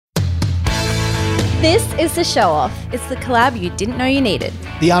This is The Show Off. It's the collab you didn't know you needed.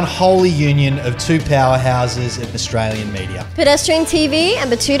 The unholy union of two powerhouses in Australian media. Pedestrian TV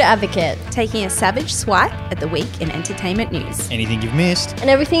and Betoota Advocate. Taking a savage swipe at the week in entertainment news. Anything you've missed.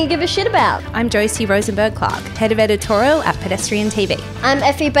 And everything you give a shit about. I'm Josie Rosenberg-Clark, Head of Editorial at Pedestrian TV. I'm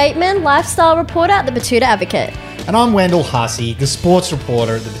Effie Bateman, Lifestyle Reporter at the Betoota Advocate. And I'm Wendell Hussey, the sports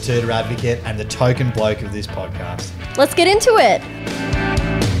reporter at the Betoota Advocate and the token bloke of this podcast. Let's get into it.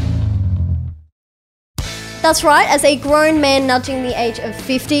 That's right, as a grown man nudging the age of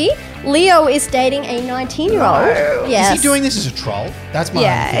 50, Leo is dating a 19-year-old. No. Yes. Is he doing this as a troll? That's my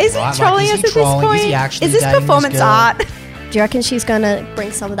Yeah, own thing, is he right? trolling us at this point? Is he actually Is this dating performance girl? art? Do you reckon she's going to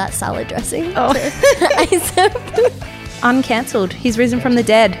bring some of that salad dressing? Oh. Uncancelled. He's risen from the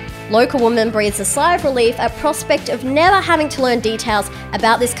dead. Local woman breathes a sigh of relief at prospect of never having to learn details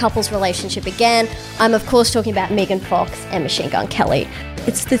about this couple's relationship again. I'm, of course, talking about Megan Fox and Machine Gun Kelly.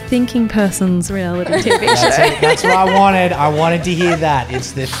 It's the thinking person's reality TV show. That's it. That's what I wanted. I wanted to hear that.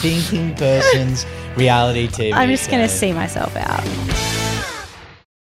 It's the thinking person's reality TV I'm just going to show. see myself out.